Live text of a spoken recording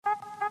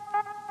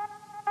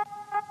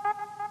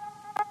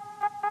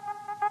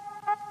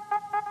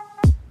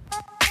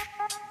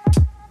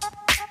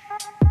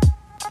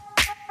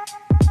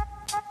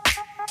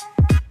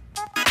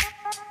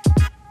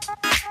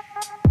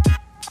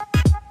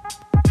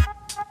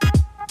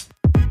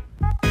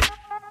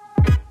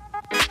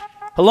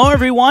Hello,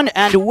 everyone,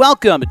 and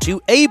welcome to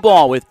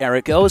A-Ball with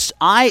Ericos.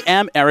 I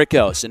am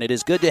Ericos, and it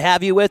is good to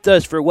have you with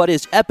us for what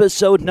is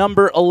episode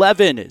number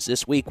 11. As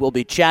this week, we'll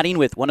be chatting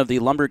with one of the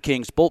Lumber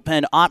Kings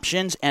bullpen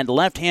options and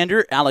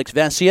left-hander, Alex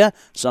Vesia,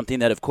 something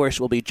that, of course,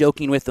 we'll be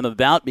joking with them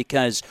about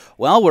because,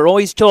 well, we're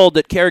always told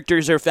that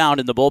characters are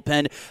found in the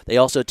bullpen. They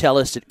also tell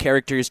us that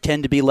characters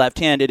tend to be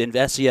left-handed, and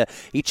Vesia,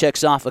 he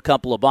checks off a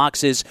couple of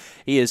boxes.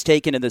 He is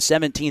taken in the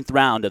 17th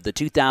round of the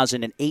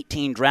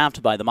 2018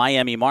 draft by the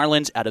Miami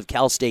Marlins out of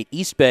Cal State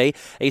East Bay,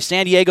 a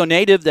San Diego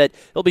native that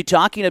he'll be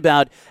talking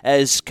about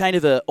as kind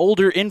of an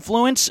older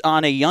influence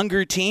on a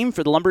younger team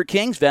for the Lumber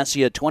Kings.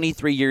 Vesia,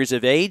 23 years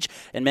of age,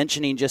 and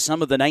mentioning just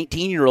some of the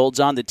 19-year-olds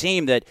on the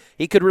team that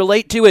he could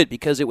relate to it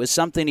because it was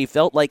something he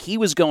felt like he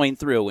was going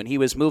through when he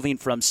was moving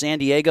from San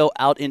Diego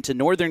out into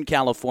Northern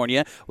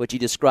California, which he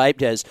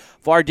described as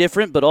far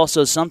different, but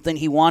also something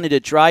he wanted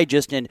to try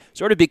just in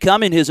sort of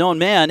becoming his own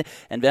man.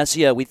 And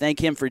Vesia, we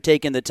thank him for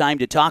taking the time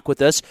to talk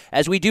with us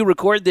as we do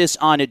record this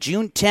on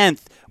June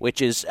 10th, which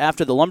is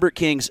after the Lumber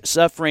Kings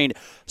suffering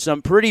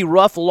some pretty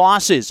rough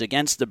losses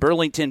against the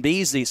Burlington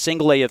Bees, the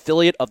single-A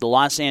affiliate of the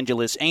Los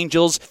Angeles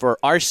Angels. For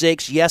our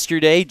sakes,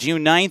 yesterday,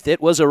 June 9th, it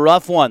was a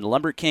rough one. The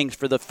Lumber Kings,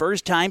 for the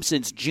first time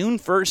since June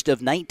 1st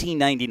of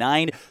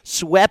 1999,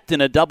 swept in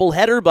a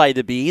doubleheader by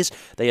the Bees.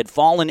 They had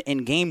fallen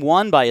in Game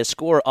 1 by a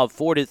score of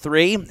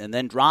 4-3 and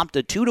then dropped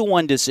a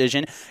 2-1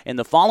 decision in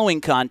the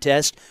following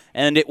contest,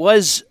 and it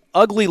was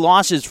ugly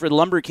losses for the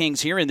Lumber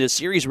Kings here in this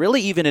series, really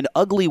even an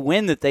ugly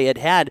win that they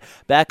had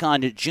back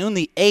on June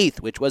the 8th,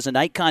 which was a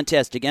night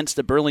contest against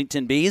the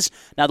Burlington Bees.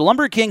 Now, the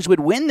Lumber Kings would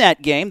win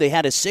that game. They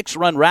had a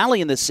 6-run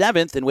rally in the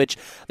 7th in which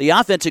the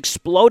offense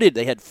exploded.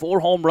 They had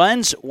 4 home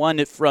runs,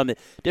 one from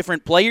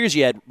different players.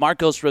 You had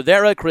Marcos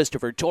Rivera,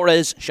 Christopher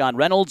Torres, Sean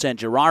Reynolds, and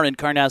Gerard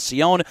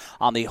Encarnacion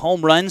on the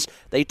home runs.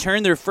 They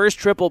turned their first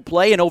triple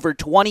play in over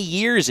 20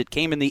 years. It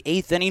came in the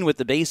 8th inning with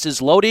the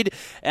bases loaded,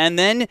 and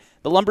then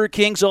the Lumber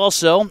Kings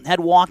also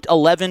had walked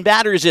 11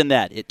 batters in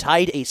that. It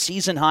tied a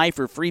season high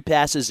for free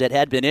passes that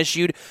had been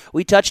issued.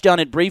 We touched on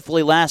it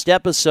briefly last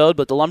episode,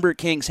 but the Lumber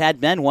Kings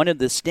had been one of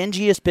the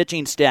stingiest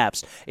pitching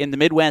staffs in the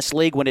Midwest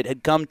League when it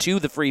had come to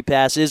the free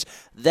passes.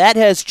 That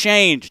has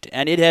changed,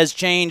 and it has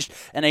changed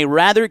in a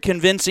rather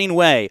convincing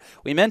way.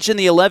 We mentioned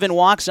the 11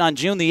 walks on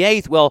June the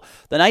 8th. Well,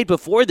 the night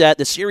before that,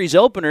 the series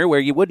opener,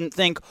 where you wouldn't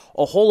think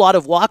a whole lot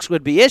of walks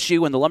would be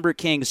issued when the Lumber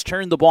Kings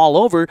turned the ball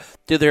over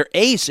to their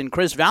ace in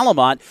Chris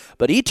Vallimont,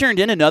 but he turned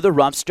in another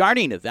rough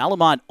starting.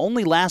 Vallimont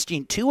only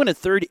lasting 2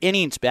 1/3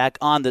 innings back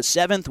on the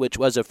 7th, which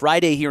was a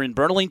Friday here in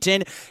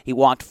Burlington. He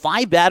walked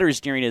 5 batters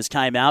during his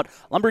timeout.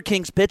 Lumber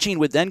Kings pitching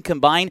would then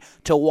combine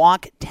to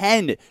walk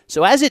 10.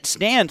 So as it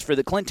stands for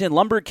the Clinton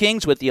Lumber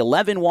Kings with the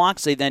 11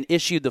 walks, they then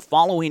issued the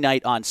following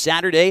night on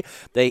Saturday.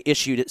 They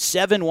issued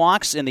 7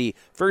 walks in the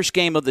first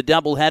game of the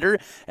doubleheader,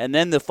 and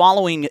then the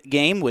following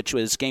game, which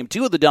was game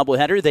 2 of the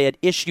doubleheader, they had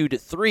issued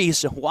 3,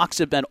 so walks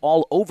have been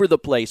all over the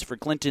place for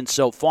Clinton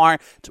so far.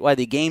 That's why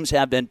the games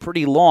have been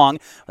pretty long.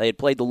 They had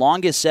played the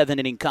longest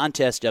 7-inning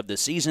contest of the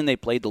season. They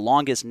played the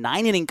longest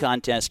 9-inning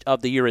contest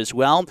of the year as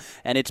well,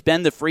 and it's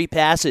been the free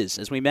passes.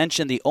 As we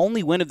mentioned, the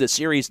only win of the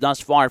series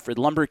thus far for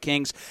the Lumber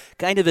Kings.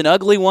 Kind of an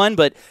ugly one,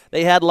 but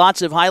they had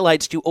lots of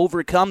highlights to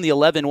overcome the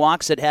 11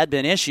 walks that had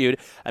been issued.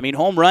 I mean,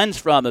 home runs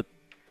from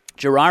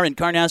Gerard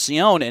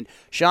Encarnacion and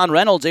Sean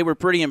Reynolds, they were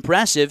pretty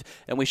impressive,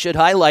 and we should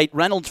highlight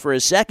Reynolds for a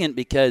second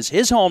because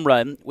his home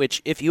run,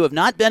 which if you have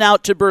not been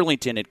out to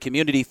Burlington at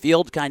Community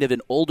Field, kind of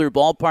an older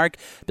ballpark,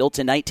 built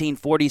in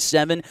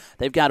 1947,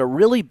 they've got a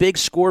really big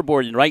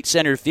scoreboard in right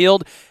center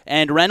field,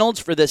 and Reynolds,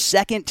 for the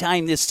second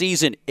time this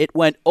season, it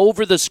went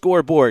over the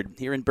scoreboard.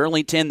 Here in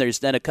Burlington, there's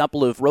then a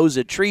couple of rows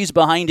of trees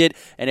behind it,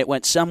 and it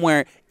went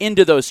somewhere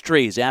into those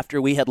trees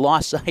after we had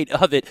lost sight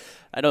of it.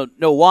 I don't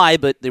know why,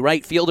 but the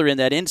right fielder in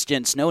that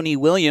instance, Noni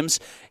Williams,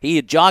 he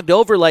had jogged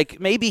over like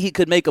maybe he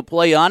could make a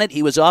play on it.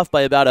 He was off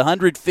by about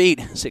 100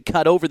 feet as it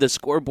got over the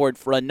scoreboard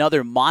for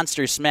another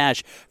monster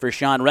smash for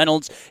Sean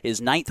Reynolds,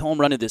 his 9th home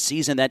run of the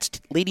season. That's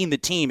leading the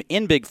team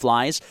in big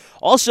flies.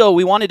 Also,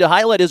 we wanted to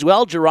highlight as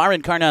well Gerard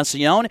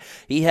Encarnacion.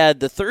 He had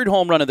the 3rd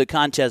home run of the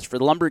contest for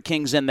the Lumber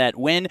Kings in that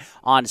win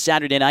on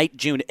Saturday night,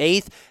 June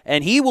 8th,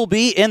 and he will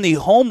be in the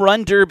Home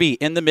Run Derby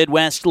in the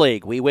Midwest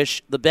League. We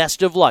wish the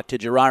best of luck to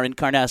Gerard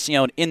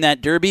Encarnacion in that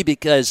derby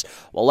because,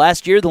 well,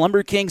 last year the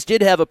Lumber Kings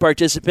did have a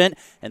participant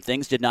and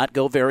things did not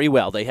go very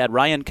well. They had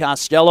Ryan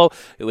Costello,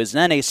 who was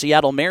then a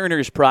Seattle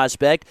Mariners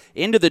prospect,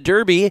 into the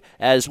derby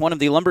as one of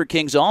the Lumber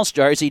Kings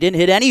All-Stars. He didn't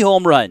hit any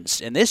home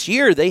runs, and this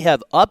year they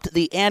have upped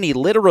the ante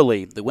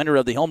literally. The winner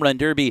of the Home Run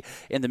Derby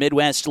in the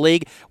Midwest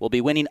League will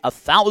be winning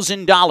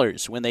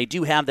 $1,000 when they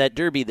do have that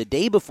derby the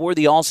day before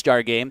the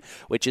All-Star game,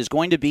 which is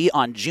going to be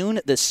on June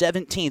the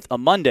 17th, a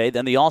Monday.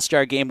 Then the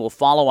All-Star game will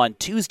follow on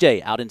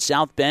Tuesday out in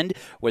South Bend,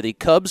 where the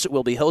the Cubs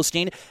will be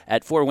hosting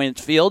at Four Winds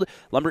Field.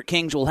 Lumber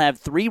Kings will have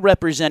 3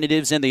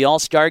 representatives in the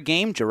All-Star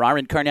game. Gerard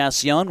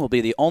Encarnacion will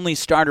be the only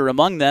starter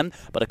among them,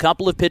 but a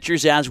couple of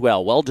pitchers as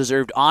well.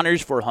 Well-deserved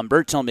honors for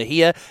Humberto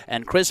Mejia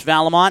and Chris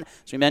Valamont.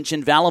 As we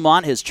mentioned,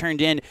 Valamont has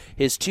turned in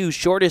his 2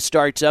 shortest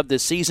starts of the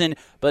season,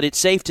 but it's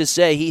safe to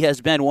say he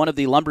has been one of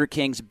the Lumber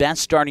Kings'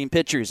 best starting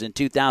pitchers in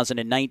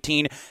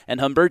 2019.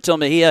 And Humberto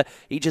Mejia,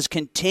 he just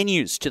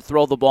continues to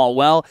throw the ball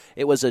well.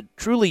 It was a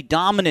truly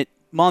dominant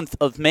month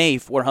of May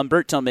for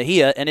Humberto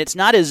Mejia, and it's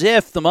not as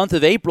if the month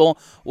of April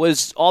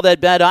was all that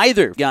bad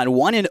either. Got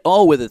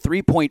 1-0 with a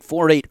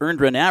 3.48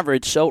 earned run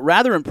average, so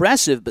rather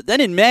impressive. But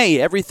then in May,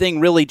 everything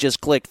really just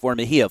clicked for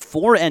Mejia.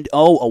 4-0,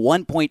 a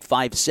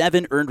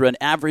 1.57 earned run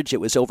average. It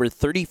was over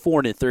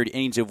 34 1/3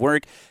 innings of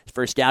work. His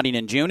first outing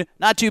in June,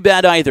 not too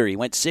bad either. He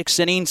went 6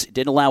 innings,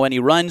 didn't allow any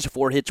runs,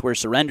 4 hits were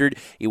surrendered.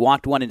 He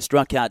walked 1 and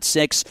struck out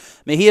 6.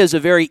 Mejia is a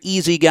very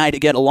easy guy to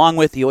get along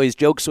with. He always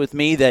jokes with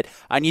me that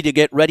I need to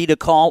get ready to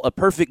call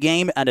a perfect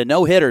game and a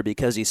no-hitter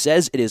because he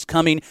says it is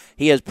coming.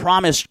 He has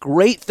promised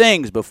great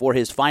things before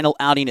his final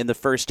outing in the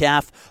first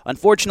half.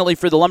 Unfortunately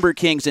for the Lumber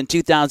Kings in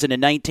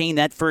 2019,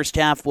 that first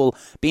half will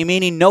be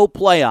meaning no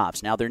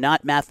playoffs. Now, they're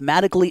not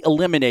mathematically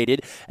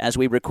eliminated as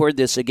we record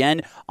this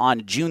again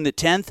on June the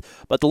 10th,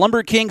 but the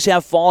Lumber Kings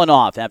have fallen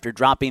off after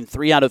dropping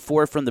 3 out of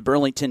 4 from the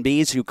Burlington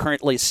Bees, who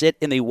currently sit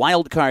in the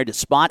wild card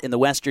spot in the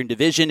Western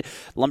Division.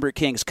 Lumber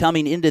Kings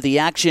coming into the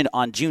action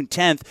on June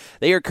 10th.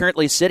 They are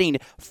currently sitting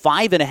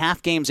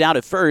 5.5 games out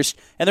of first,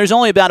 and there's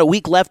only about a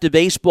week left of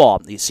baseball.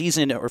 The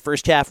season, or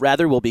first half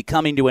rather, will be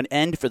coming to an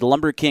end for the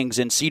Lumber Kings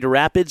in Cedar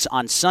Rapids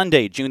on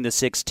Sunday, June the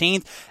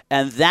 16th,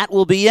 and that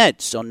will be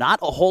it. So not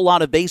a whole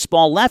lot of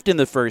baseball left in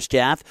the first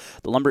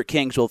half. The Lumber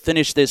Kings will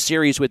finish this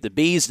series with the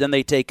Bees, then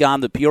they take on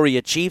the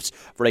Peoria Chiefs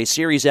for a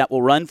series that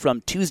will run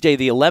from Tuesday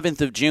the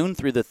 11th of June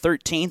through the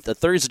 13th, a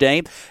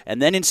Thursday,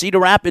 and then in Cedar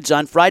Rapids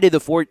on Friday the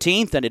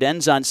 14th, and it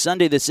ends on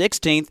Sunday the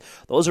 16th.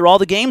 Those are all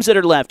the games that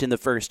are left in the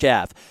first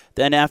half.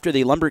 Then after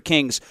the Lumber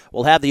Kings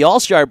will have the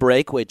All-Star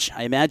break, which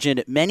I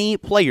imagine many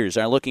players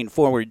are looking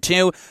forward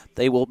to.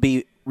 They will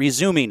be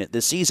resuming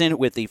the season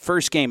with the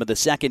first game of the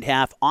second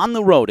half on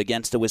the road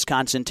against the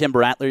Wisconsin Timber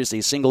Rattlers, the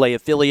single-A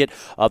affiliate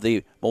of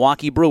the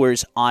Milwaukee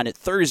Brewers, on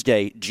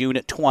Thursday, June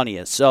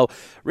 20th. So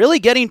really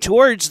getting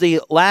towards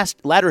the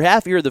latter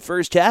half here of the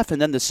first half, and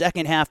then the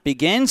second half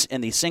begins in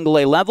the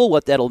single-A level.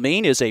 What that'll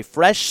mean is a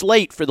fresh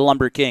slate for the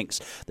Lumber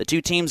Kings. The 2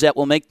 teams that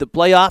will make the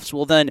playoffs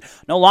will then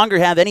no longer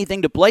have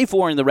anything to play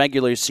for in the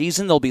regular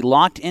season. They'll be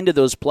locked into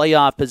those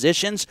playoff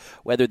positions,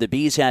 whether the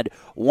Bees had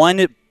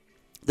won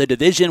the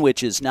division,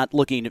 which is not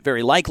looking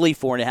very likely,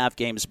 4.5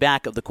 games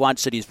back of the Quad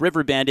Cities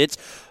River Bandits.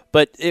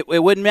 But it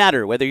wouldn't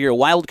matter. Whether you're a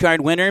wild card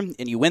winner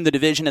and you win the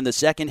division in the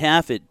second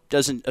half, it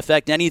doesn't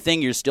affect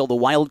anything. You're still the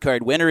wild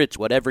card winner. It's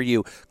whatever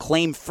you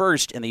claim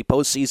first in the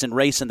postseason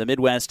race in the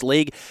Midwest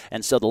League.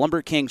 And so the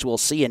Lumber Kings will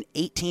see an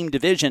 8-team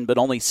division, but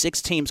only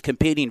 6 teams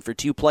competing for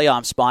 2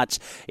 playoff spots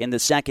in the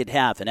second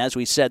half. And as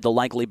we said, they'll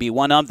likely be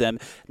one of them.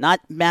 Not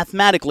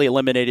mathematically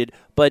eliminated,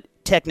 but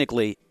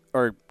technically,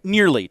 or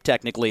nearly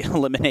technically,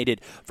 eliminated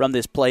from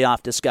this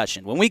playoff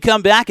discussion. When we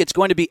come back, it's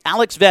going to be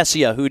Alex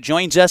Vesia who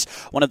joins us,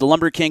 one of the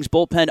Lumber Kings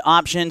bullpen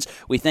options.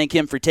 We thank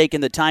him for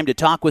taking the time to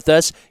talk with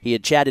us. He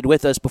had chatted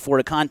with us before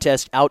a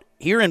contest out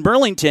here in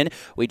Burlington.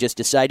 We just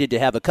decided to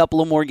have a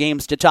couple of more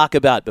games to talk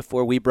about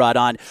before we brought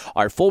on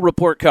our full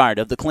report card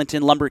of the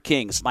Clinton Lumber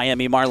Kings,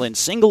 Miami Marlins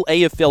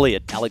single-A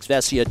affiliate. Alex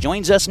Vesia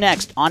joins us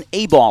next on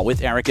A-Ball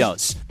with Eric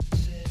Ose.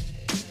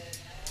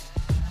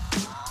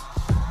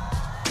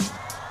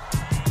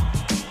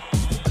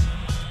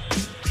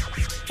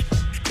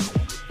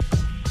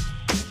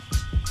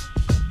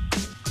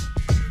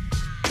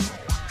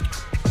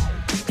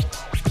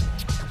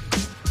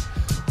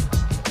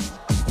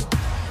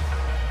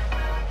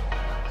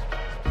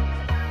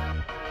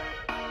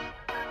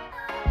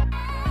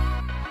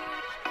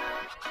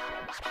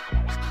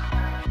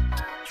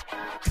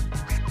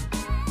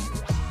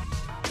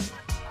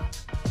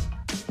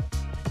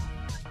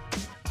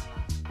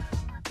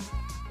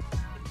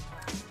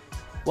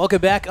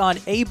 Welcome back on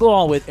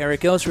A-Ball with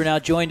Eric Ose. We're now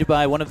joined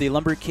by one of the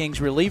Lumber Kings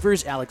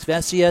relievers, Alex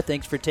Vesia.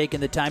 Thanks for taking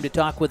the time to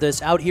talk with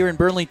us out here in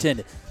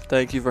Burlington.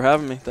 Thank you for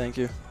having me. Thank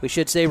you. We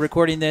should say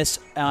recording this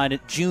on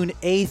June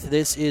 8th.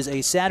 This is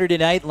a Saturday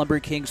night. Lumber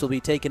Kings will be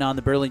taking on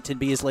the Burlington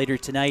Bees later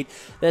tonight.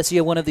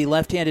 Vesia, one of the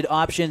left-handed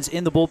options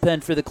in the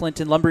bullpen for the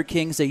Clinton Lumber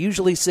Kings. They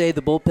usually say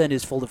the bullpen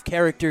is full of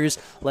characters.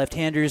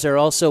 Left-handers are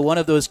also one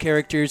of those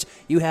characters.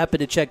 You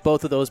happen to check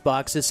both of those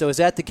boxes. So is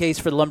that the case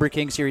for the Lumber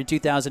Kings here in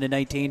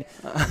 2019?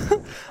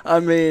 I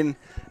mean,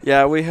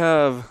 yeah, we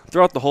have,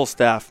 throughout the whole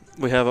staff,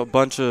 we have a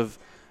bunch of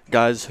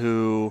guys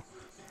who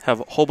have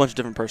a whole bunch of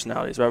different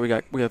personalities,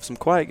 right? We have some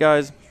quiet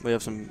guys. We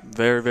have some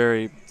very,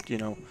 very,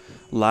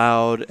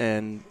 loud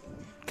and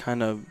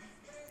kind of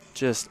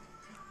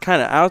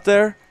out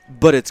there.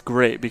 But it's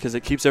great because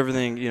it keeps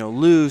everything,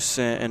 loose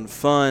and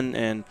fun.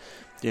 And,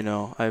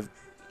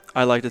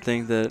 I like to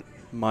think that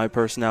my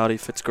personality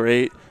fits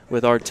great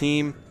with our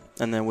team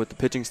and then with the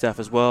pitching staff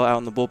as well out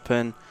in the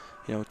bullpen,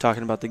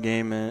 talking about the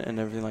game and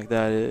everything like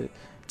that.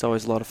 it's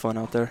always a lot of fun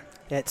out there.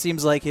 Yeah, it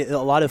seems like a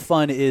lot of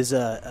fun is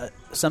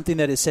something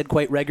that is said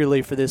quite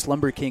regularly for this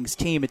Lumber Kings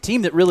team, a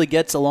team that really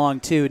gets along,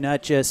 too,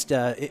 not just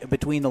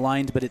between the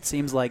lines, but it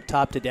seems like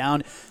top to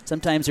down.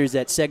 Sometimes there's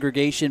that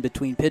segregation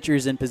between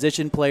pitchers and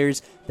position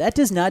players. That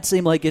does not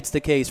seem like it's the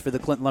case for the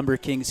Clinton Lumber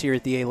Kings here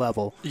at the A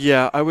level.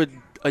 Yeah,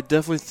 I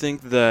definitely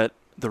think that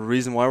the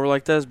reason why we're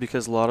like that is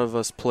because a lot of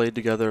us played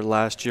together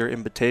last year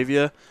in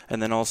Batavia,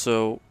 and then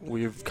also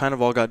we've kind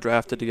of all got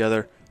drafted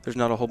together. There's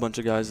not a whole bunch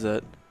of guys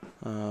that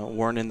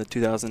weren't in the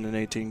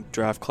 2018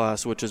 draft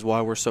class, which is why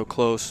we're so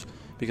close.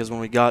 Because when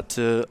we got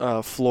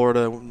to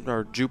Florida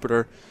or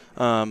Jupiter,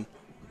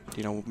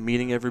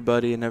 meeting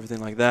everybody and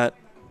everything like that,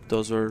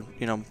 those are,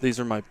 these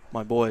are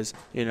my boys.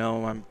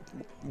 I'm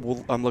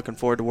looking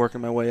forward to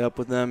working my way up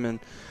with them and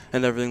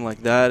everything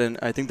like that. And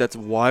I think that's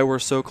why we're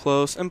so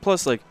close. And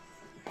plus,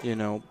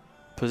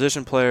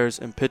 position players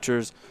and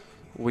pitchers,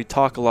 we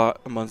talk a lot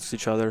amongst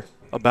each other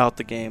about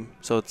the game.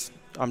 So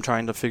I'm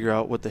trying to figure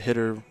out what the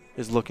hitter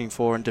is looking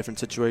for in different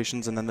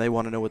situations, and then they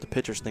want to know what the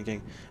pitcher's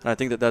thinking. And I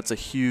think that that's a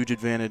huge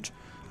advantage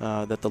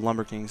that the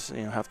Lumber Kings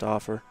have to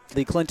offer.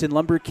 The Clinton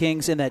Lumber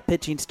Kings and that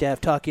pitching staff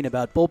talking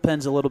about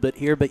bullpens a little bit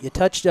here, but you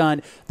touched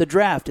on the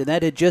draft, and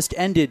that had just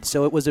ended,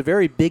 so it was a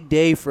very big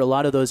day for a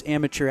lot of those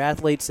amateur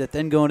athletes that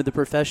then go into the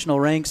professional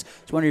ranks.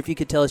 I was wondering if you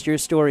could tell us your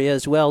story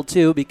as well,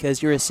 too,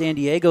 because you're a San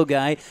Diego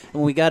guy,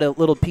 and we got a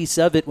little piece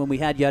of it when we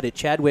had you out at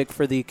Chadwick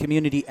for the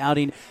community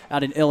outing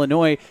out in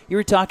Illinois. You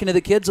were talking to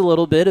the kids a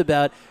little bit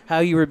about how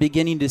you were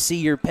beginning to see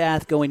your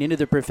path going into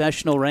the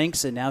professional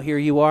ranks, and now here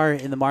you are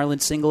in the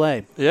Marlins Single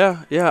A.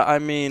 Yeah. I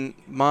mean,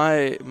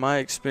 my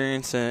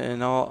experience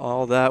and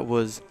all that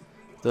was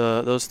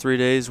those 3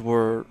 days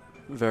were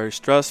very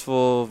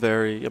stressful,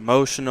 very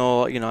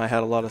emotional. I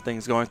had a lot of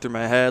things going through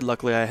my head.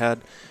 Luckily, I had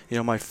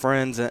my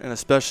friends and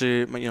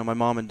especially my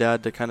mom and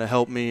dad to kind of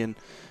help me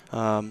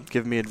and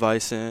give me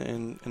advice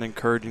and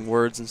encouraging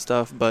words and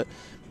stuff. But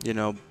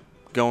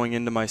going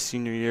into my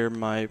senior year,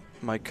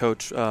 my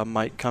coach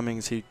Mike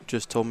Cummings, he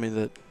just told me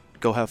that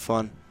go have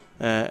fun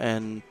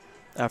and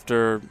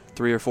after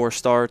 3 or 4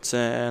 starts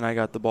and I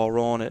got the ball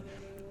rolling,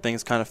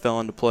 things kind of fell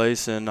into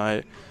place, and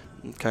I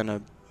kind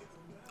of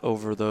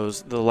over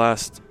the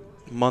last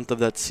month of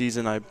that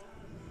season, I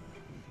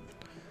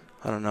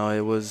don't know,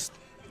 it was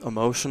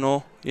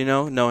emotional,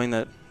 knowing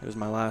that it was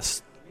my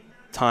last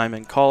time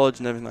in college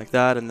and everything like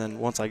that, and then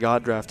once I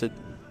got drafted,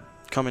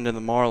 coming to the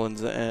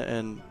Marlins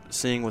and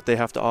seeing what they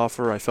have to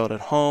offer, I felt at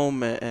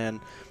home, and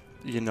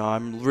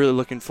I'm really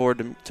looking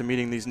forward to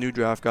meeting these new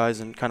draft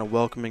guys and kind of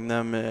welcoming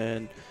them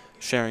and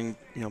sharing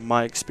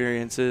my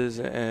experiences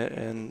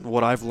and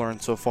what I've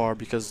learned so far,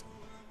 because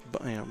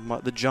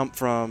the jump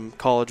from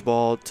college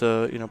ball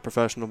to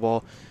professional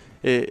ball,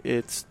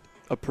 it's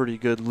a pretty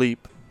good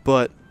leap,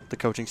 but the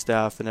coaching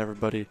staff and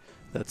everybody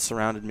that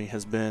surrounded me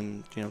has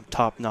been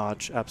top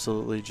notch,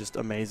 absolutely just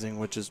amazing,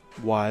 which is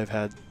why I've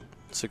had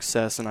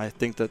success, and I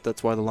think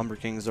that's why the Lumber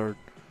Kings are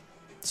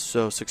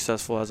so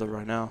successful as of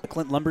right now. The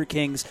Clinton Lumber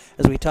Kings,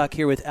 as we talk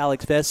here with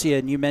Alex Vesia,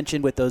 and you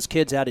mentioned with those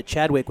kids out at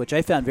Chadwick, which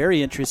I found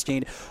very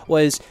interesting,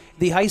 was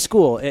the high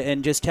school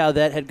and just how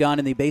that had gone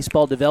in the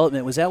baseball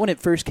development. Was that when it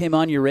first came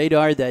on your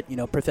radar that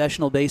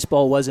professional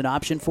baseball was an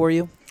option for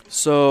you?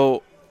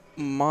 So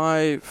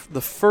the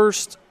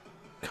first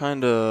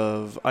kind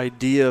of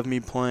idea of me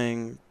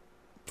playing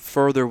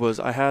further was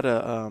I had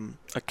a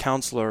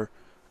counselor,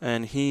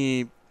 and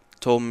he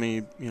told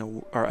me,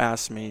 or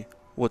asked me,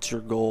 what's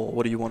your goal?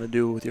 What do you want to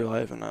do with your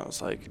life? And I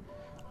was like,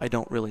 I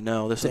don't really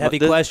know. This is a heavy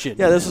question.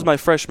 Yeah, this was my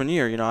freshman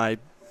year. I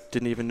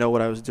didn't even know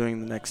what I was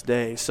doing the next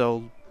day.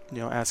 So,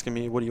 asking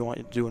me, what do you want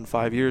to do in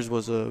 5 years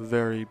was a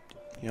very,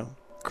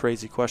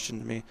 crazy question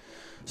to me.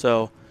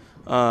 So,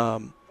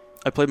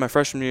 I played my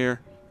freshman year,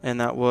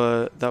 and it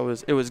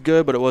was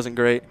good, but it wasn't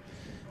great.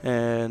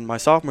 And my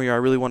sophomore year, I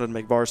really wanted to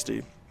make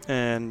varsity.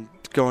 And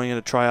going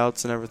into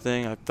tryouts and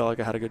everything, I felt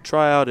like I had a good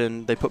tryout,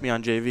 and they put me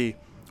on JV,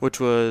 which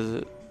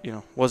was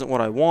wasn't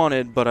what I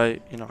wanted, but I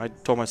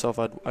told myself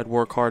I'd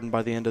work hard, and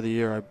by the end of the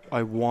year,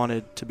 I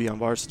wanted to be on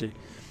varsity.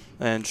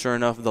 And sure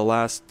enough, the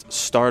last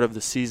start of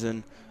the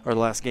season, or the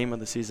last game of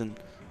the season,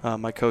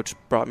 my coach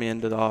brought me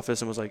into the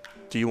office and was like,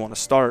 do you want to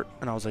start?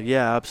 And I was like,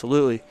 yeah,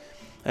 absolutely.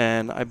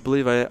 And I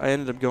believe I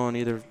ended up going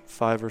either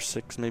 5 or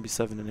 6, maybe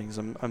 7 innings.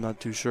 I'm not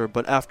too sure.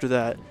 But after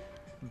that,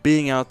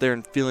 being out there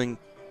and feeling,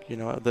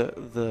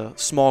 the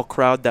small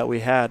crowd that we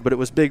had, but it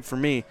was big for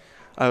me,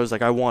 I was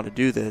like, I want to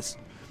do this.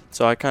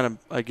 So I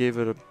gave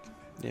it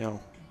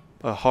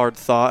a hard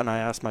thought, and I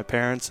asked my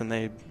parents, and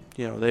they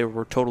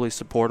were totally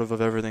supportive of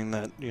everything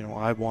that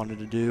I wanted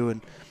to do,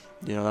 and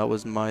that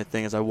was my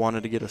thing, is I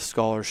wanted to get a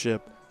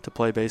scholarship to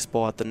play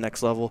baseball at the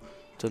next level,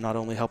 to not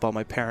only help out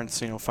my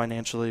parents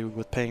financially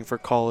with paying for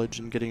college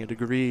and getting a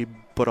degree,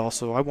 but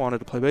also I wanted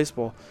to play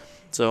baseball.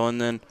 So, and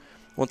then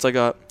once I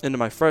got into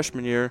my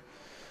freshman year,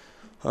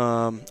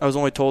 I was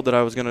only told that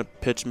I was going to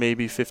pitch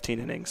maybe 15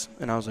 innings.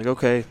 And I was like,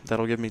 okay,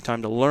 that'll give me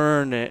time to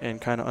learn and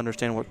kind of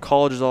understand what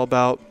college is all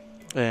about.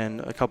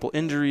 And a couple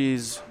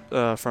injuries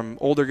from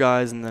older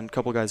guys, and then a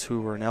couple guys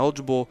who were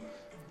ineligible.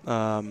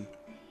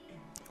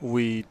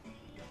 We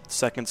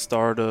second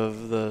start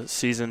of the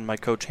season, my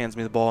coach hands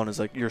me the ball and is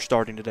like, "You're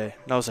starting today."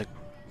 And I was like,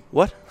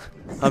 "What?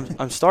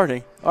 I'm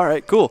starting? All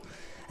right, cool."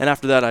 And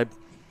after that, I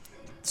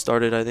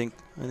started. I think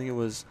it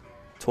was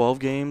 12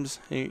 games,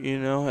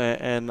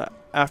 and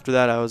after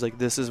that, I was like,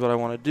 "This is what I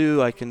want to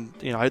do." I can,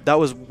 that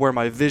was where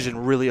my vision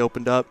really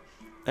opened up,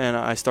 and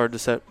I started to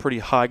set pretty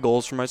high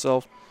goals for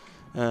myself.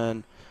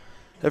 And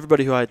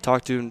everybody who I had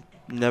talked to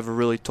never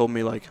really told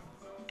me like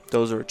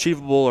those are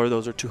achievable or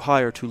those are too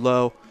high or too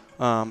low.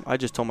 I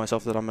just told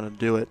myself that I'm going to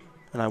do it,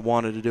 and I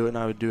wanted to do it, and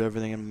I would do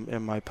everything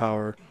in my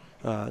power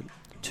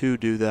to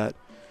do that.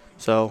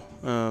 So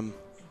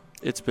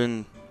it's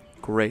been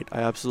great.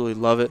 I absolutely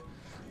love it.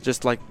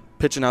 Just like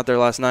pitching out there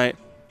last night,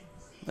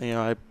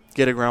 I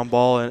get a ground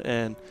ball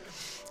and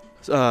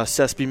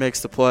Sespi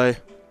makes the play.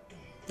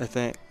 I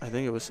think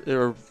it was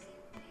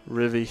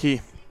Rivy.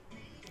 He,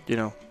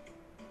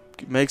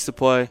 makes the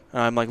play.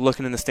 And I'm like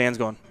looking in the stands,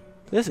 going,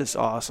 "This is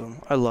awesome.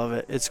 I love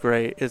it. It's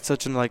great." It's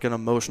such an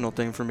emotional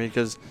thing for me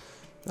because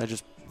I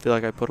just feel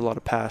like I put a lot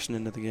of passion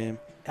into the game.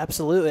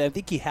 Absolutely. I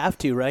think you have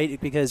to, right?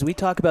 Because we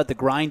talk about the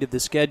grind of the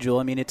schedule.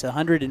 I mean, it's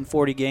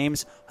 140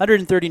 games,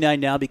 139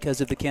 now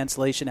because of the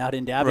cancellation out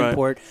in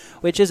Davenport,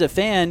 right. Which as a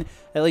fan,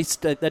 at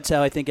least that's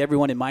how I think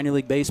everyone in minor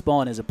league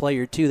baseball and as a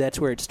player too, that's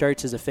where it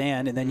starts as a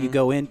fan. And then you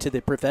go into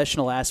the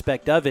professional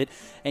aspect of it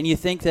and you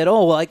think that,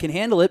 oh, well, I can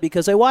handle it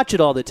because I watch it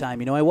all the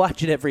time. I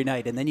watch it every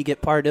night. And then you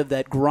get part of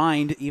that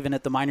grind even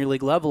at the minor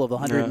league level of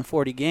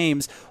 140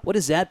 games. What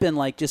has that been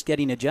like just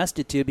getting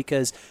adjusted to?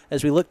 Because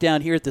as we look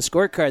down here at the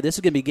scorecard, this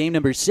is going to be game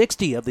number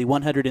 60 of the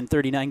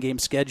 139-game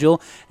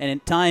schedule. And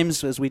at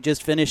times, as we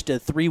just finished a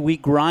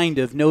 3-week grind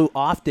of no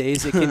off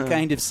days, it can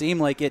kind of seem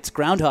like it's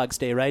Groundhog's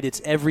Day, right? It's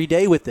every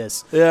day with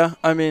this. Yeah,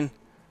 I mean,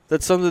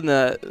 that's something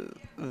that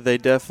they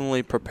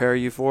definitely prepare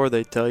you for.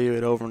 They tell you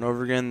it over and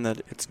over again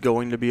that it's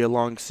going to be a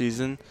long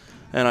season.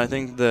 And I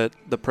think that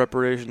the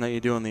preparation that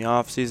you do in the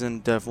off season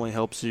definitely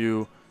helps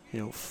you,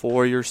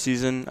 for your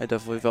season. I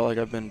definitely felt like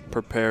I've been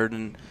prepared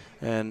and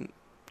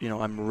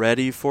I'm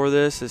ready for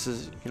this. This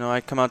is,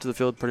 I come out to the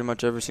field pretty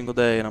much every single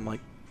day, and I'm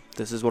like,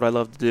 this is what I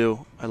love to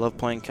do. I love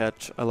playing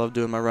catch. I love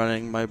doing my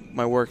running,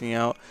 my working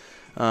out.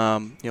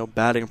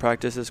 Batting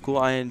practice is cool.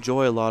 I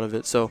enjoy a lot of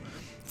it. So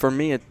for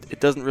me, it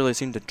doesn't really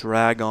seem to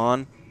drag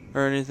on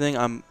or anything.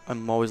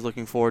 I'm always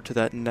looking forward to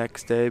that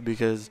next day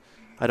because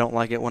I don't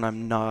like it when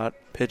I'm not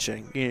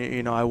pitching.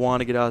 I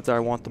want to get out there. I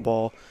want the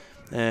ball,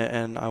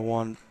 and I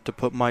want to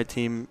put my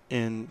team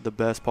in the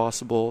best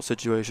possible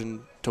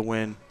situation to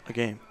win a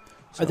game.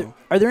 So.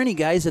 Are there any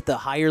guys at the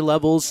higher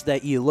levels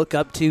that you look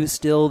up to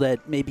still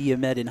that maybe you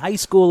met in high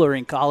school or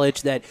in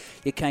college that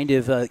you kind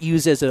of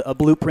use as a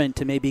blueprint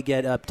to maybe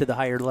get up to the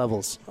higher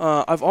levels?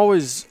 I've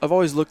always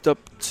looked up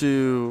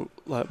to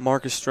like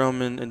Marcus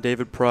Stroman and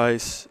David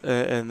Price,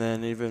 and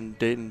then even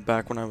dating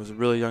back when I was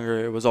really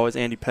younger, it was always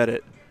Andy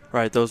Pettitte.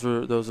 Right, those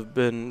have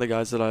been the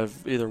guys that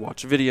I've either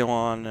watched video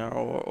on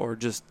or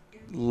just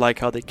like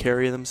how they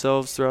carry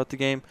themselves throughout the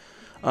game.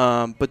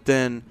 But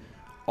then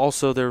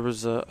also there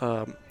was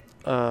a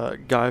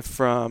guy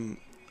from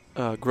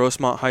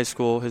Grossmont High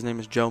School. His name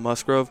is Joe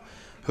Musgrove,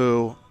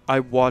 who I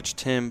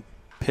watched him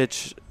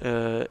pitch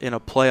in a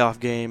playoff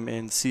game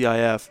in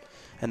CIF,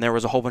 and there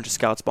was a whole bunch of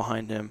scouts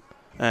behind him.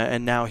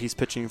 And now he's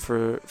pitching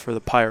for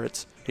the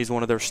Pirates. He's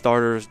one of their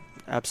starters,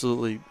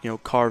 absolutely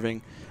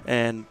carving.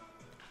 And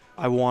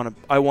I want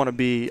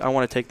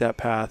to take that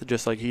path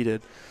just like he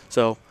did.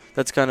 So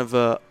that's kind of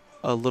a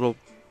little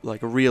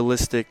like a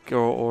realistic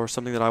or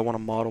something that I want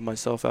to model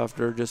myself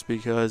after, just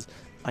because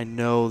I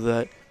know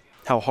that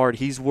how hard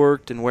he's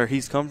worked and where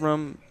he's come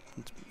from.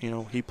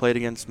 He played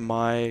against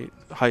my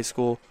high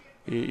school,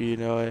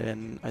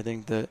 and I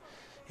think that,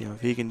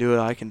 if he can do it,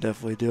 I can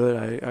definitely do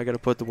it. I got to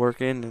put the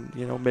work in,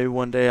 and, maybe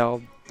one day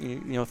I'll,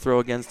 throw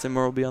against him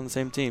or we'll be on the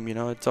same team.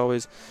 It's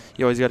always,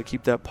 you always got to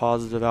keep that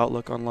positive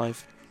outlook on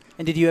life.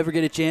 And did you ever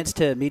get a chance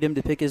to meet him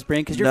to pick his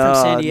brain? Because you're from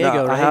San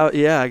Diego, right?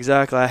 Yeah,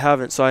 exactly. I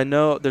haven't. So I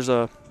know there's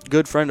a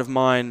good friend of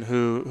mine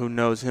who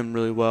knows him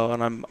really well,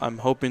 and I'm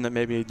hoping that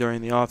maybe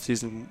during the off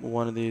season,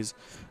 one of these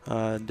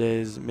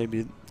days,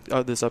 maybe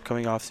this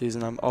upcoming off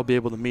season, I'll be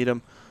able to meet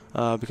him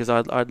because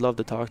I'd love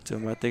to talk to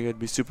him. I think it'd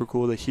be super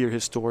cool to hear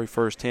his story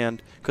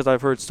firsthand, because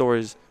I've heard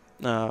stories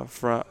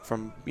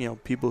from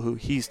people who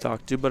he's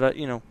talked to, but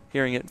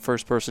hearing it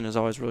first person is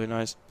always really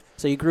nice.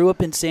 So you grew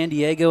up in San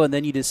Diego, and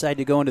then you decided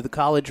to go into the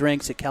college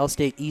ranks at Cal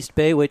State East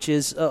Bay, which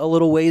is a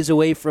little ways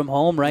away from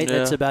home, right? Yeah.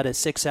 That's about a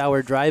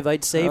 6-hour drive,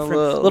 I'd say. A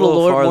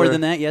little more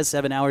than that. Yes,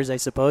 7 hours, I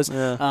suppose.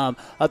 Yeah.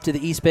 Up to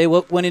the East Bay.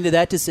 What went into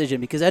that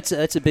decision? Because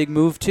that's a big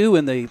move, too,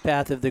 in the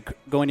path of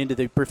going into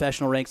the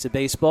professional ranks of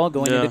baseball,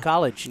 going into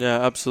college.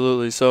 Yeah,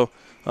 absolutely. So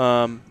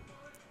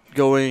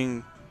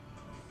going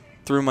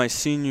through my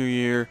senior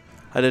year,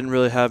 I didn't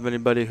really have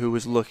anybody who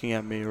was looking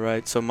at me,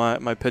 right? So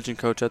my pitching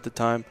coach at the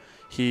time,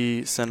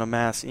 he sent a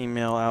mass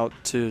email out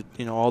to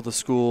all the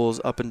schools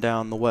up and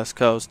down the West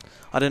Coast.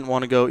 I didn't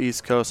want to go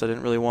East Coast. I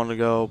didn't really want to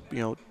go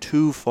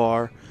too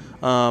far.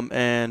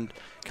 And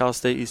Cal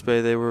State East Bay,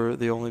 they were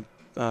the only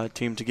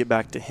team to get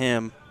back to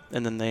him,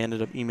 and then they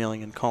ended up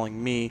emailing and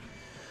calling me.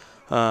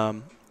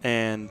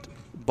 and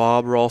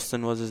Bob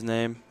Ralston was his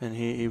name, and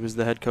he was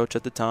the head coach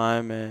at the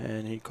time,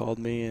 and he called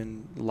me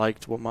and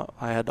liked what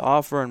I had to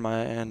offer,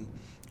 and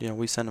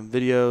we sent him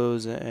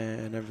videos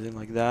and everything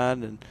like that,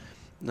 and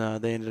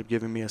they ended up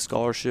giving me a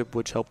scholarship,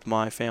 which helped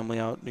my family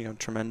out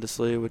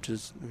tremendously, which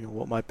is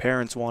what my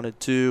parents wanted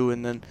too.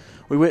 And then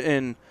we went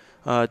and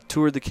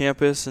toured the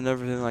campus and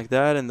everything like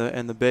that, and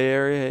the Bay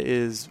Area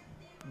is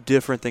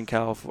different than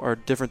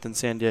different than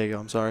San Diego.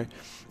 I'm sorry,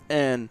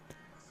 and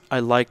I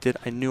liked it.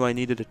 I knew I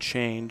needed a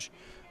change.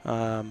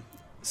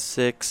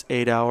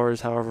 6-8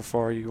 hours,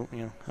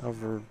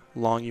 however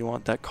long you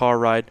want that car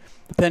ride,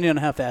 depending on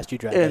how fast you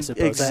drive. I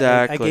suppose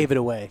exactly. I gave it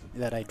away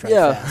that I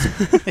drive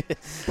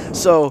fast.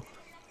 So,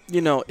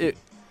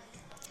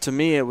 to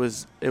me it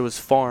was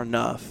far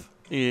enough.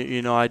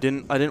 I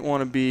didn't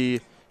want to be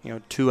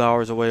 2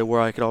 hours away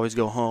where I could always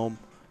go home,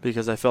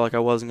 because I felt like I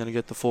wasn't going to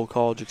get the full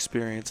college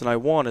experience, and I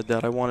wanted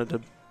that. I wanted to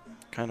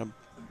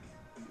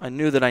I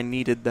knew that I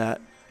needed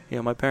that.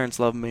 My parents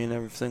love me and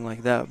everything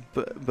like that,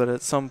 but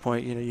at some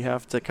point, you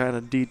have to kind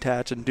of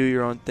detach and do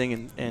your own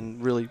thing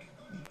and really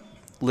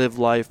live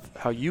life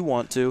how you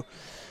want to,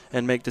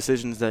 and make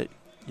decisions that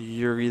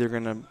you're either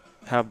going to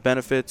have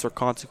benefits or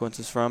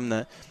consequences from.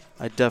 That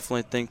I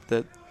definitely think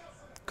that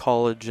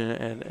college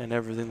and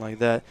everything like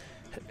that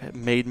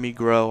made me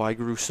grow. I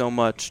grew so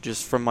much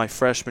just from my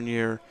freshman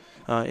year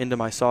into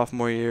my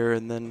sophomore year,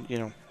 and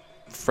then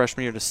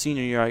freshman year to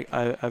senior year,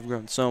 I've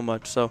grown so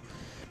much. So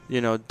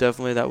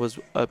definitely that was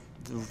a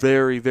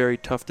very, very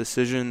tough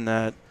decision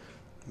that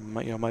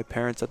my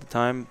parents at the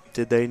time,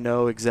 did they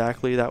know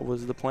exactly that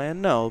was the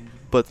plan? No,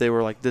 but they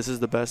were like, this is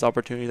the best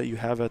opportunity that you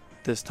have at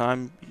this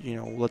time.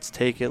 Let's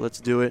take it.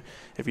 Let's do it.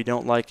 If you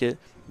don't like it,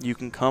 you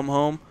can come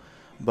home.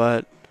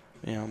 But,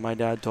 my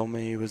dad told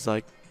me, he was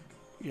like,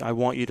 I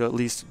want you to at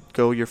least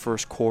go your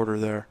first quarter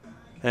there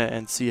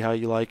and see how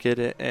you like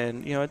it.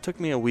 And, it took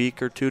me a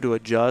week or two to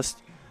adjust.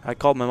 I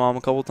called my mom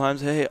a couple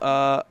times. Hey,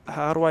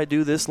 how do I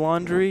do this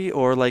laundry?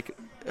 Or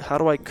how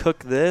do I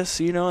cook this?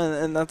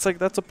 And that's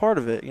a part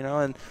of it.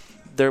 And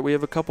there we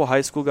have a couple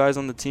high school guys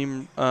on the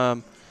team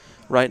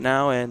right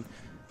now, and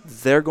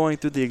they're going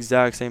through the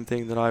exact same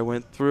thing that I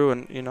went through.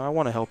 And I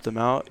want to help them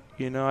out.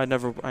 I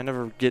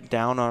never get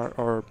down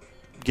or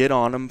get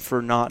on them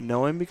for not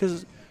knowing,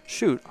 because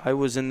shoot, I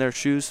was in their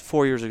shoes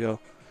 4 years ago.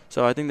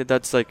 So I think that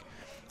that's a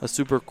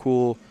super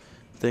cool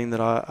thing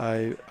that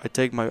I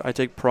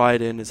take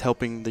pride in, is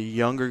helping the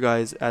younger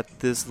guys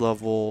at this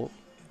level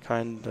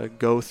kind of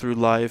go through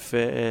life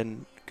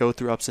and go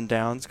through ups and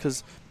downs,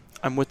 because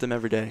I'm with them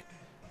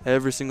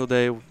every single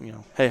day.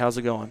 Hey, how's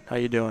it going? How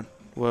you doing?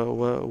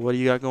 What do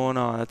you got going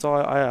on? That's all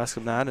I ask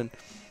them that, and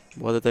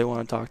whether they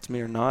want to talk to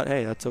me or not,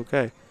 hey, that's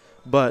okay.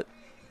 But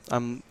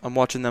I'm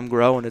watching them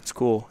grow, and it's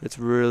cool. It's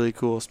really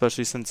cool,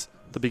 especially since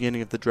the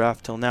beginning of the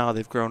draft till now.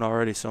 They've grown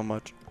already so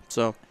much.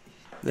 So.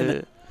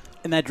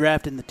 In that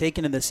draft,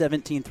 taken in the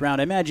 17th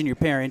round, I imagine your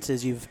parents,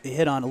 as you've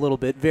hit on a little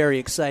bit, very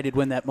excited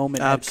when that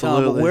moment had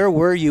come. But where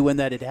were you when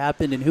that had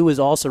happened, and who was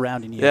all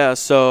surrounding you? Yeah,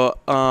 so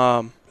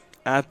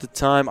at the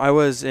time, I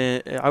was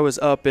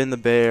up in the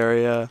Bay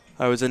Area.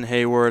 I was in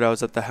Hayward. I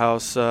was at the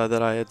house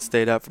that I had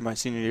stayed at for my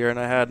senior year, and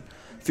I had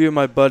a few of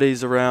my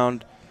buddies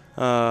around,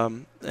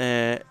 and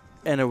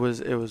it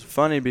was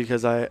funny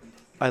because I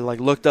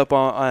looked up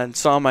and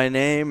saw my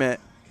name, and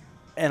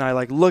I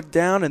looked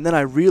down, and then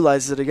I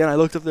realized it again. I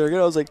looked up there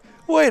again. I was like,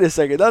 wait a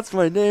second, that's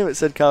my name. It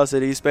said Cal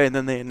State East Bay, and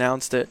then they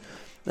announced it,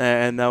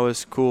 and that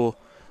was cool.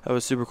 That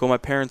was super cool. My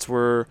parents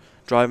were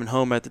driving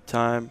home at the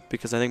time,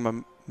 because I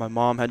think my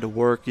mom had to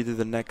work either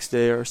the next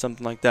day or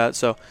something like that.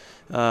 So,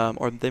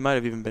 or they might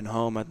have even been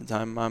home at the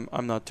time.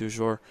 I'm not too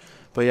sure.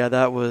 But yeah,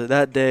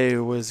 that day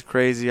was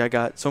crazy. I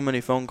got so many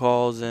phone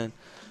calls, and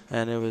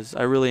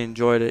I really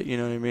enjoyed it. You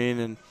know what I mean?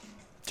 And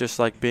just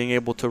being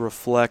able to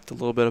reflect a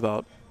little bit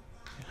about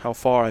how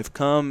far I've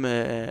come,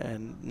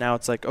 and now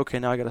it's okay,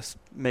 now I got to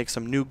make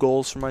some new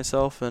goals for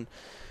myself. And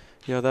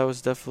that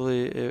was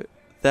definitely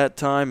that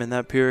time, and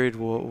that period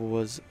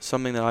was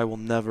something that I will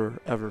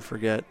never ever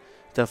forget.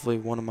 Definitely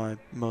one of my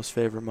most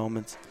favorite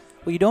moments.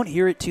 Well, you don't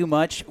hear it too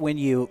much when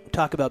you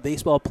talk about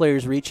baseball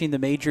players reaching the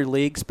major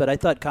leagues, but I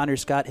thought Connor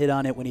Scott hit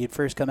on it when he had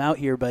first come out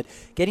here. But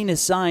getting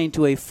assigned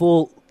to a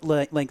full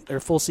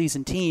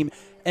season team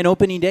and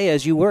opening day,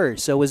 as you were.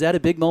 So was that a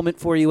big moment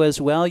for you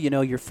as well?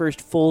 Your first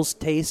full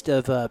taste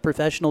of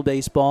professional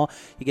baseball.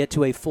 You get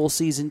to a full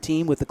season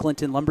team with the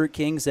Clinton Lumber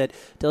Kings. That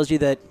tells you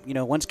that,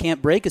 once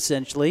camp break,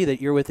 essentially, that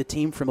you're with the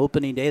team from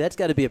opening day. That's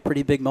got to be a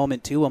pretty big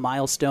moment, too, a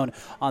milestone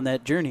on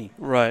that journey.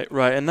 Right.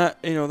 And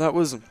that, that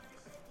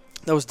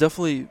was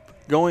definitely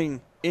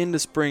going into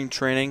spring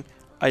training.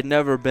 I'd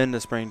never been to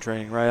spring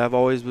training, right? I've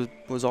always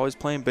was always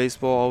playing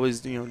baseball, always,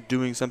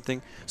 doing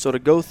something. So to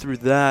go through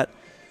that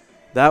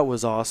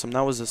was awesome.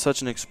 That was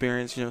such an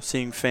experience,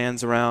 seeing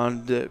fans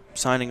around,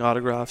 signing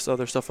autographs,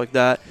 other stuff like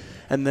that.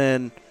 And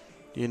then,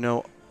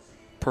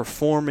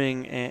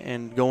 performing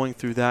and going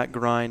through that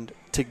grind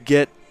to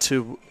get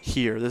to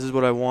here. This is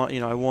what I want.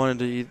 I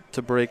wanted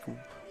to break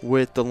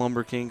with the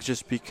Lumber Kings,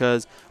 just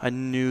because I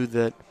knew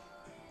that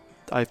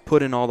I've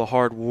put in all the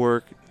hard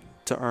work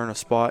to earn a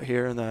spot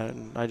here,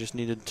 and I just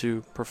needed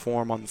to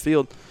perform on the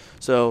field.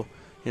 So,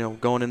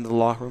 going into the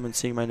locker room and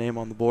seeing my name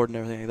on the board and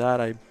everything like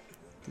that, I,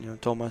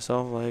 told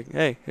myself, like,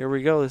 hey, here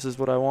we go. This is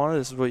what I wanted.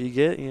 This is what you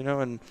get,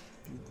 and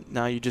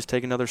now you just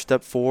take another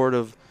step forward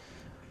of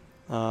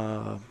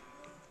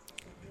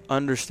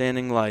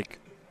understanding, like,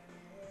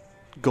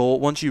 goal.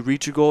 Once you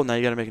reach a goal, now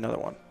you got to make another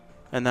one.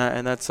 And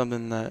that's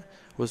something that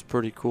was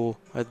pretty cool.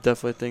 I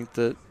definitely think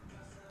that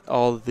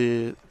all of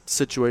the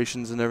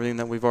situations and everything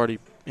that we've already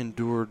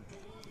endured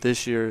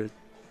this year,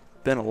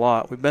 been a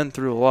lot. We've been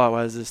through a lot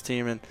as this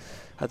team, and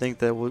I think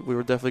that we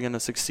were definitely going to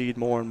succeed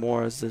more and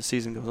more as the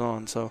season goes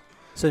on. So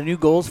new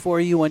goals for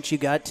you once you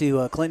got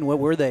to Clinton, what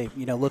were they?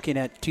 Looking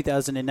at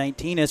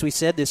 2019, as we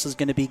said, this is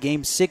going to be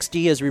game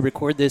 60 as we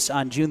record this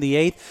on June the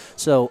 8th.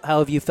 So how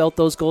have you felt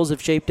those goals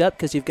have shaped up?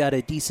 Because you've got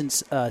a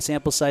decent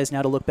sample size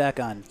now to look back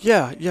on.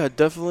 Yeah,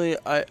 definitely.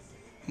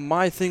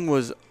 My thing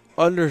was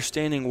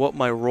understanding what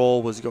my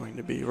role was going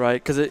to be,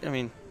 right? Because,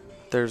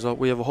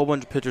 we have a whole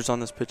bunch of pitchers on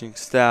this pitching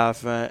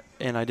staff,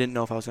 and I didn't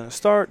know if I was going to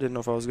start, didn't know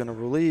if I was going to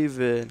relieve,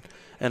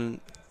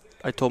 and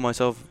I told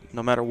myself,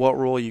 no matter what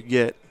role you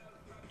get,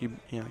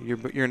 you're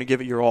going to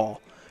give it your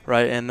all,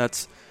 right? And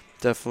that's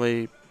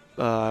definitely.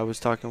 I was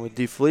talking with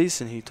D. Felice,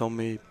 and he told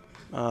me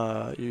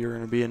you're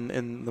going to be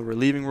in the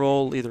relieving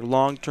role, either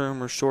long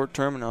term or short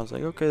term, and I was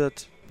like, okay,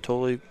 that's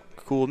totally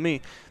cool with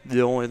me.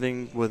 The only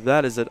thing with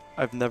that is that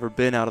I've never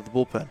been out of the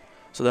bullpen,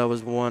 so that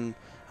was one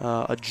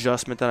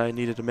adjustment that I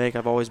needed to make.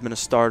 I've always been a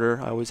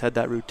starter. I always had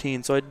that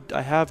routine, so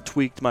I have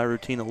tweaked my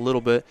routine a little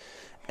bit,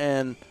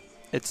 and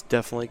it's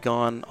definitely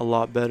gone a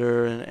lot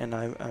better, and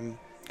I'm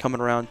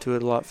coming around to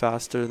it a lot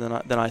faster than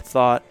I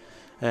thought,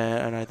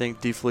 and I think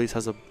D. Felice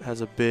has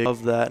a big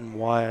of that and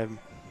why I'm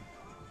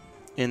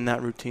in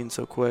that routine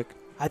so quick.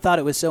 I thought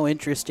it was so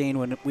interesting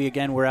when we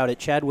again were out at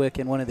Chadwick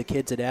and one of the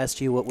kids had asked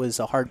you what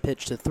was a hard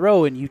pitch to